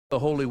The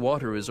holy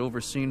water is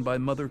overseen by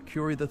Mother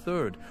Curie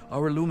III,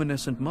 our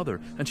luminescent mother,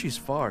 and she's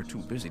far too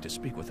busy to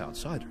speak with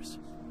outsiders.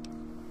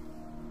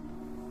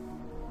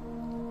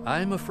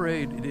 I'm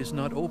afraid it is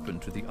not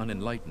open to the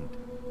unenlightened.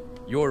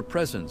 Your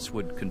presence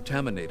would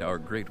contaminate our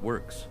great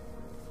works.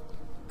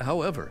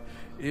 However,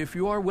 if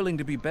you are willing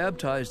to be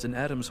baptized in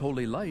Adam's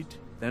holy light,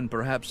 then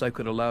perhaps I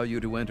could allow you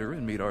to enter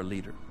and meet our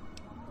leader.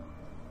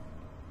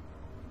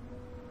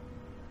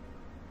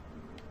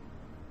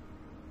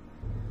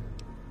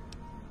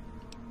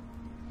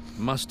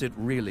 Must it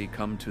really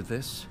come to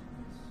this?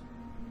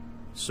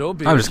 So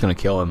be it. I'm just gonna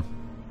kill him.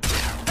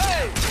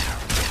 Hey!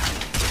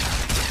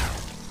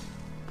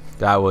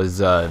 That was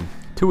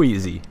too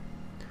easy.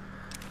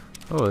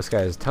 Oh, this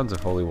guy has tons of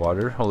holy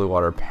water. Holy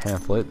water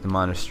pamphlet, the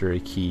monastery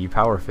key,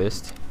 power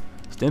fist,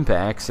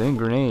 stimpaks, and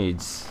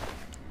grenades.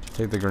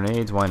 Take the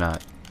grenades, why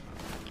not?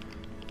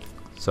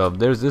 So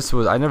there's this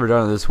was I never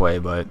done it this way,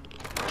 but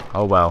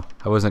oh well.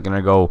 I wasn't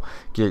gonna go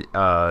get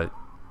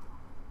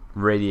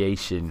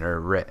radiation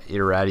or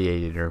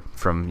irradiated or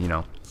from, you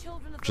know,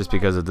 just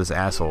because of this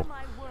asshole.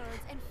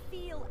 And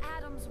feel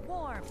Adam's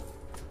warmth.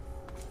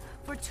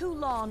 For too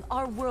long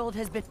our world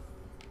has been...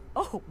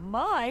 Oh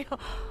my!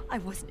 I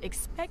wasn't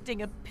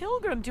expecting a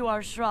pilgrim to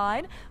our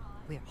shrine.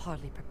 We're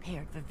hardly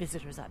prepared for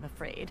visitors, I'm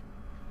afraid.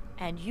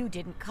 And you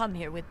didn't come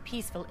here with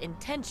peaceful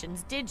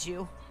intentions, did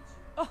you?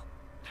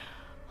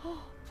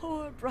 Oh,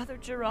 poor Brother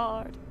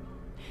Gerard.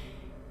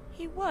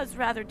 He was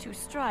rather too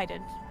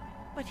strident,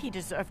 but he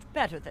deserved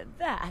better than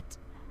that.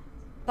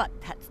 But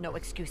that's no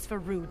excuse for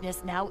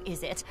rudeness now,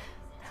 is it?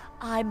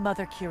 I'm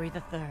Mother Curie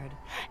III,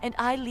 and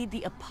I lead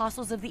the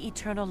Apostles of the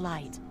Eternal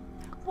Light.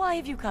 Why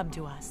have you come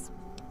to us?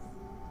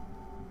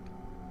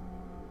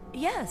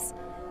 Yes,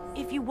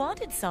 if you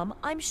wanted some,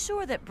 I'm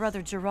sure that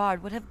Brother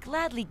Gerard would have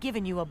gladly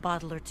given you a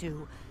bottle or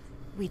two.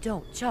 We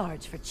don't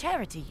charge for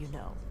charity, you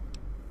know.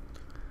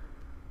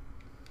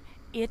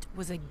 It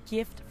was a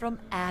gift from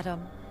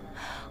Adam.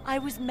 I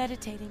was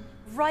meditating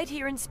right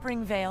here in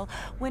Springvale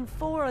when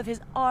 4 of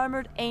his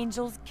armored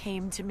angels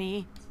came to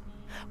me.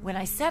 When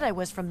I said I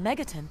was from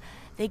Megaton,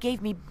 they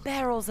gave me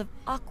barrels of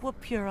aqua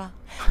pura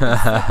and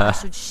said I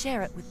should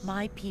share it with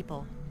my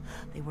people.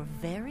 They were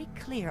very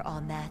clear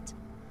on that.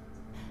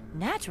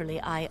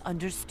 Naturally, I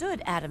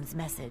understood Adam's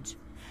message,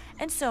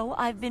 and so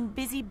I've been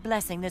busy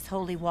blessing this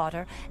holy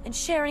water and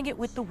sharing it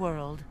with the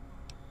world.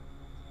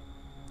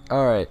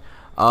 Alright,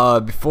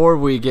 before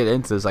we get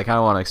into this, I kind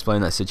of want to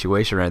explain that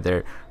situation right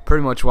there.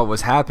 Pretty much what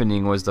was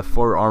happening was the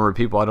 4 armored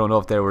people, I don't know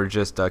if they were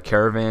just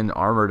caravan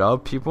armored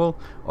up people,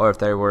 or if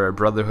they were a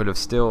Brotherhood of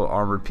Steel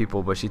armored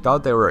people, but she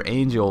thought they were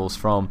angels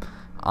from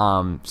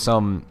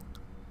some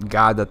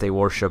god that they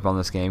worship on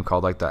this game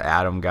called like the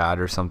Adam god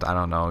or something. I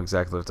don't know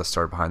exactly what the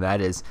story behind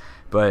that is,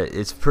 but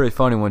it's pretty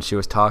funny when she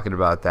was talking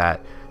about that,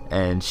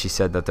 and she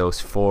said that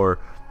those four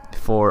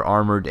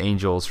armored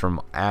angels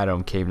from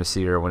Adam came to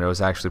see her when it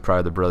was actually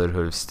probably the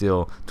Brotherhood of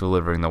Steel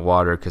delivering the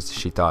water, because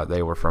she thought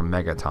they were from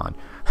Megaton.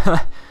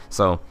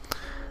 So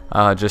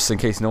just in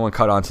case no one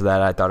caught on to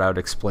that, I thought I would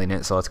explain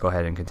it, so let's go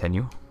ahead and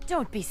continue.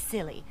 Don't be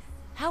silly.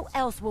 How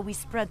else will we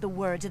spread the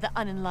word to the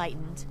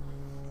unenlightened?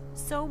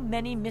 So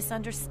many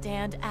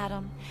misunderstand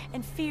Adam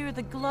and fear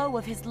the glow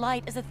of his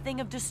light as a thing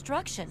of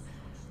destruction,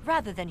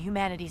 rather than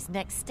humanity's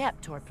next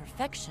step toward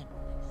perfection.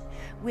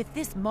 With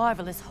this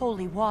marvelous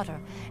holy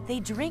water, they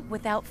drink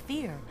without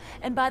fear,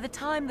 and by the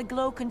time the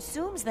glow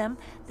consumes them,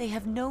 they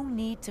have no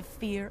need to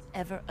fear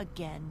ever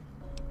again.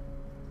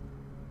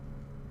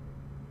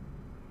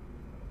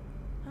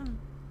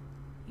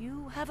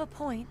 You have a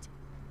point.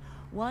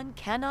 One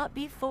cannot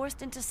be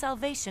forced into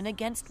salvation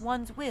against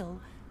one's will.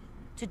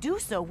 To do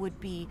so would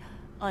be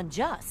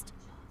unjust,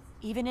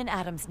 even in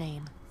Adam's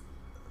name.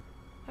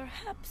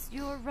 Perhaps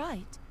you're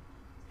right.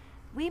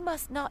 We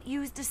must not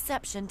use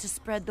deception to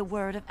spread the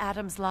word of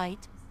Adam's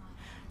light.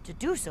 To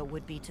do so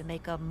would be to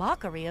make a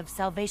mockery of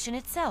salvation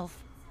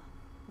itself.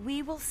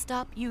 We will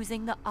stop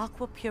using the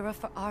aqua pura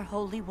for our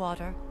holy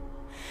water.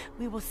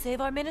 We will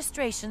save our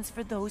ministrations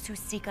for those who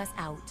seek us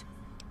out.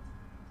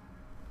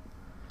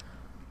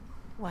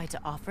 Why, to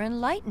offer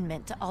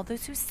enlightenment to all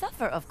those who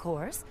suffer, of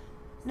course.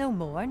 No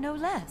more, no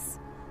less.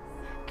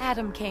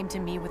 Adam came to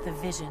me with a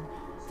vision.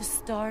 The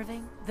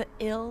starving, the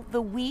ill,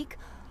 the weak,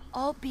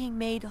 all being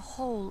made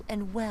whole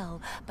and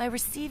well by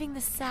receiving the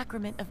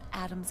sacrament of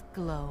Adam's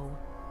glow.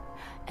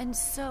 And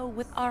so,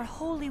 with our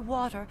holy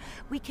water,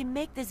 we can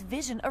make this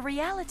vision a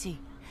reality.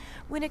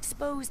 When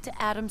exposed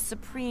to Adam's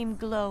supreme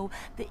glow,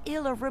 the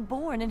ill are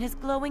reborn in his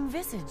glowing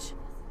visage.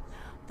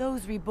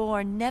 Those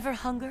reborn never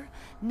hunger,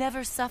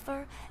 never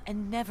suffer,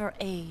 and never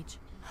age.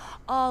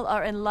 All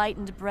our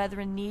enlightened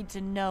brethren need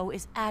to know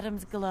is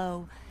Adam's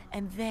glow,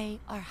 and they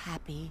are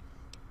happy.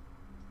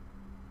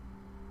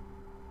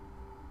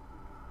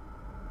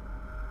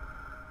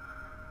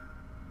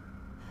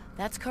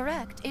 That's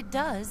correct, it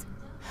does.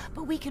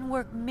 But we can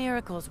work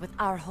miracles with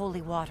our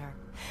holy water.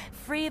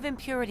 Free of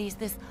impurities,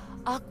 this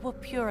aqua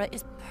pura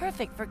is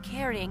perfect for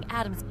carrying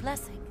Adam's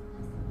blessing.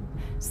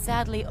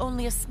 Sadly,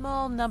 only a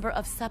small number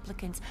of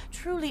supplicants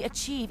truly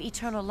achieve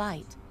eternal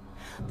light.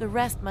 The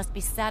rest must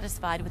be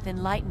satisfied with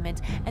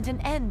enlightenment and an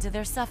end to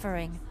their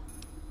suffering.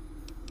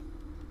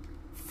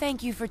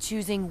 Thank you for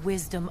choosing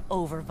wisdom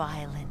over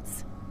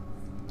violence.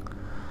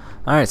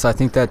 Alright, so I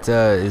think that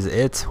is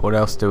it. What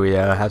else do we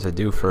have to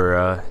do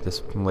for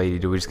this lady?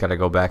 Do we just gotta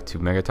go back to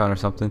Megaton or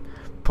something?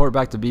 Report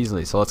back to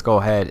Beasley. So let's go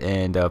ahead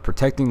and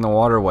protecting the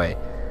waterway.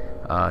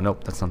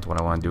 Nope, that's not what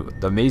I want to do.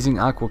 The amazing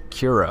Aqua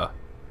Cura.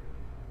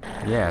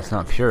 Yeah, it's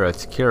not Pura,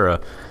 it's Cura.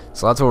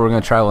 So that's what we're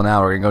going to travel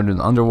now. We're going to go to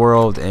the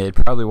underworld and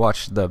probably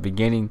watch the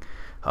beginning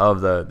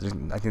of the...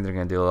 I think they're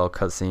going to do a little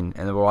cutscene.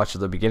 And then we'll watch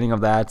the beginning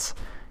of that.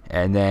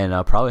 And then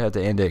I'll probably have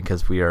to end it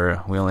because we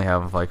only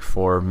have like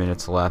 4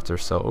 minutes left or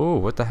so. Oh,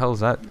 what the hell is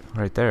that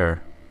right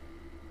there?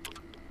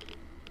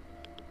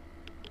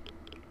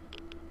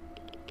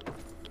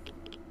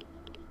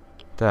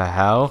 The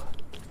hell?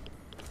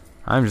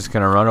 I'm just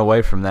going to run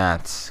away from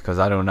that because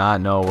I do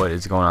not know what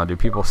is going on. Do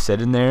people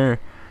sit in there?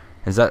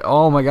 Is that...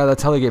 Oh my god,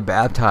 that's how they get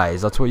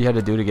baptized. That's what you had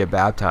to do to get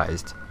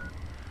baptized.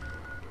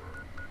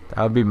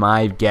 That would be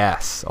my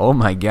guess. Oh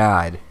my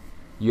god.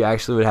 You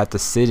actually would have to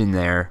sit in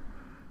there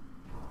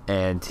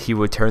and he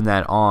would turn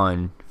that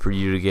on for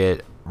you to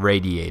get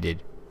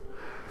radiated.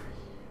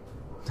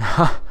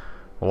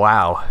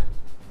 Wow.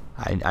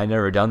 I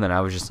never done that.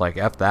 I was just like,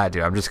 F that,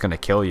 dude. I'm just gonna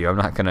kill you. I'm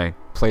not gonna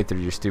play through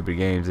your stupid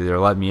games. Either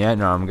let me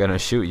in or I'm gonna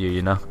shoot you,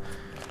 you know?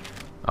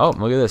 Oh,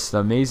 look at this. The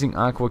amazing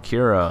Aqua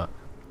Cura.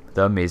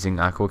 The amazing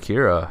Aqua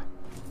Cura.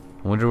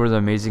 I wonder where the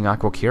amazing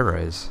Aqua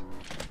Cura is.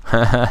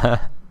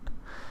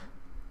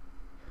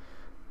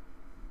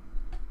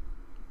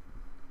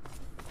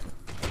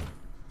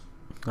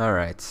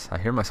 Alright. I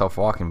hear myself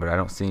walking, but I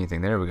don't see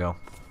anything. There we go.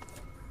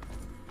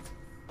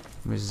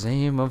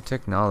 Museum of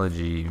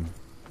Technology.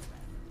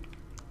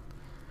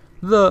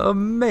 The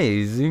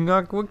amazing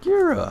Aqua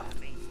Cura.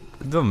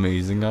 The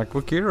amazing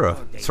Aqua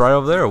Cura. It's right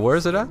over there. Where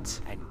is it at?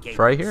 It's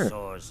right here.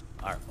 Sores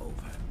are over.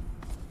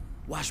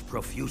 Wash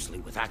profusely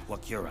with Aqua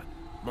Cura,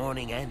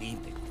 morning and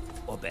evening.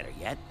 Or better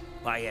yet,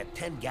 buy a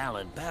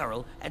 10-gallon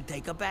barrel and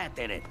take a bath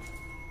in it.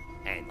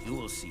 And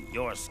you'll see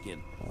your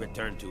skin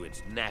return to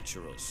its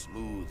natural,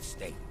 smooth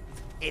state.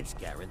 It's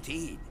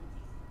guaranteed.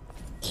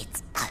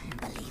 It's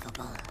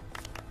unbelievable.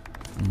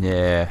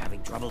 Yeah.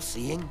 Having trouble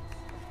seeing?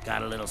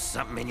 Got a little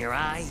something in your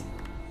eye?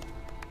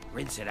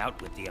 Rinse it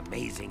out with the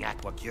amazing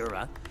Aqua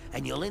Cura,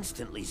 and you'll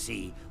instantly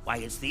see why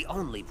it's the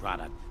only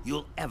product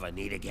you'll ever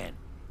need again.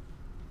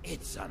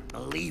 It's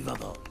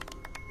unbelievable.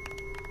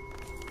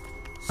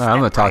 Alright, I'm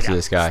gonna talk to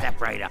this guy.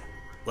 Step right up.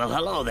 Well,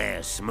 hello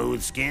there,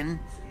 smooth skin.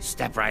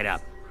 Step right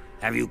up.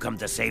 Have you come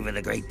to savor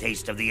the great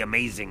taste of the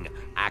amazing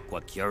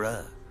Aqua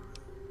Cura?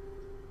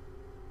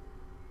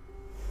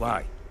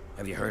 Why?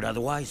 Have you heard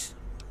otherwise?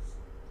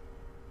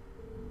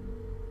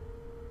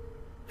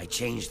 I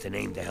changed the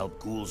name to help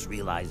ghouls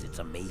realize its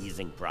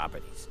amazing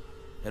properties.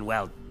 And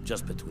well,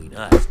 just between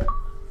us.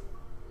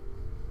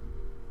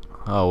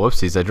 Oh,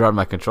 whoopsies. I dropped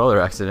my controller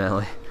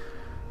accidentally.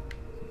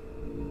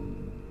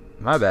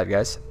 My bad,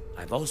 guys.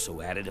 I've also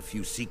added a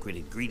few secret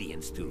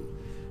ingredients to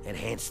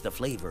enhance the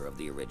flavor of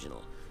the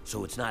original.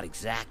 So it's not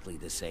exactly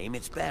the same,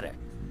 it's better.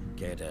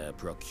 Care to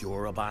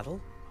procure a bottle?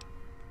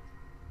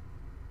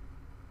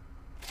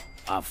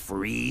 A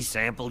free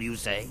sample, you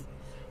say?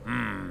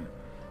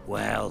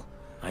 Well,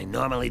 I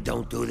normally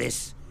don't do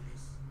this.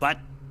 But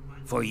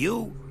for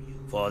you,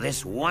 for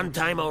this one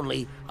time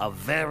only, a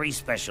very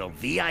special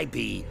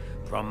VIP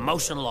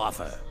promotional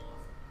offer.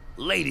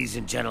 Ladies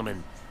and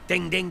gentlemen,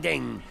 ding ding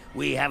ding,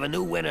 we have a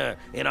new winner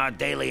in our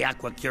daily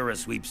Aqua Cura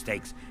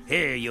sweepstakes.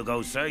 Here you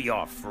go, sir,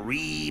 your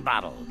free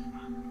bottle.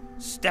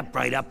 Step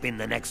right up in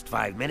the next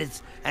 5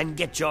 minutes and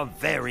get your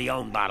very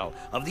own bottle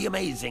of the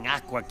amazing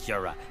Aqua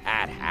Cura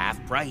at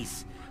half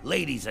price.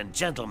 Ladies and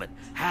gentlemen,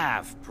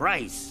 half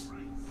price.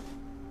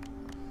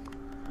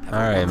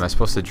 Alright, am I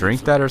supposed to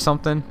drink that or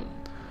something?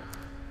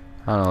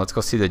 I don't know, let's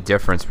go see the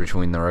difference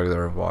between the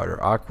regular water.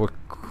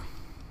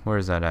 Where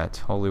is that at?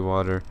 Holy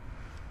water.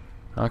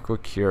 Aqua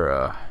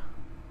Cura.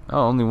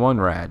 Oh, only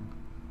one rad.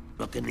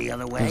 Looking the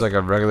other way. Seems like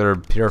a regular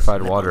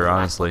purified water,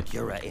 honestly.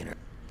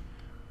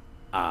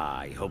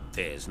 I hope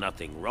there's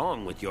nothing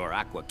wrong with your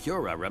Aqua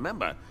Cura.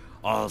 Remember,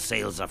 all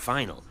sales are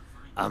final.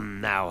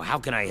 Now, how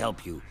can I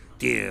help you,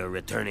 dear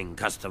returning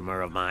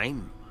customer of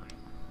mine?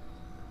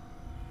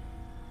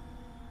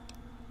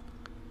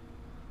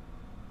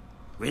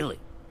 Really?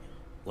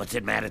 What's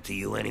it matter to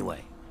you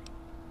anyway?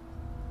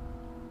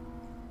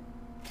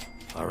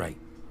 Alright,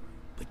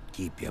 but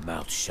keep your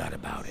mouth shut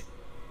about it.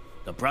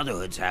 The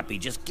Brotherhood's happy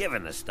just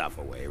giving the stuff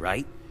away,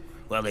 right?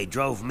 Well, they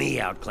drove me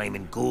out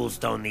claiming ghouls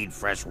don't need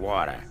fresh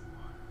water.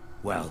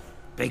 Well,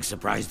 big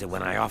surprise that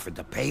when I offered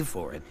to pay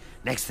for it,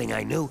 next thing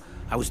I knew,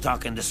 I was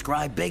talking to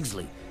Scribe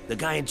Bigsley, the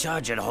guy in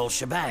charge of the whole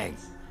shebang.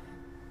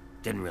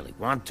 Didn't really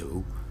want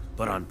to,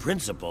 but on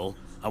principle,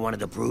 I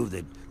wanted to prove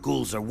that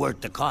ghouls are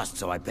worth the cost,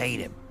 so I paid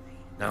him.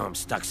 Now I'm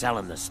stuck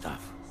selling this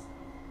stuff.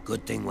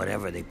 Good thing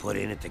whatever they put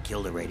in it to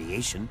kill the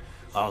radiation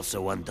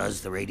also undoes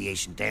the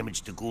radiation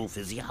damage to ghoul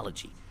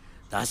physiology.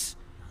 Thus,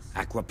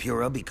 Aqua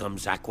Pura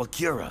becomes Aqua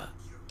Cura.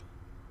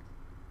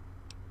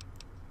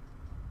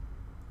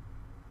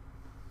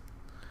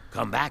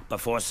 Come back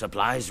before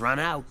supplies run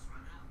out.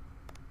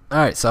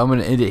 Alright, so I'm going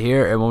to end it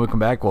here, and when we come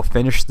back, we'll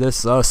finish this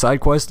side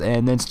quest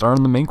and then start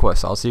on the main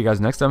quest. I'll see you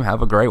guys next time.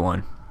 Have a great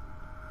one.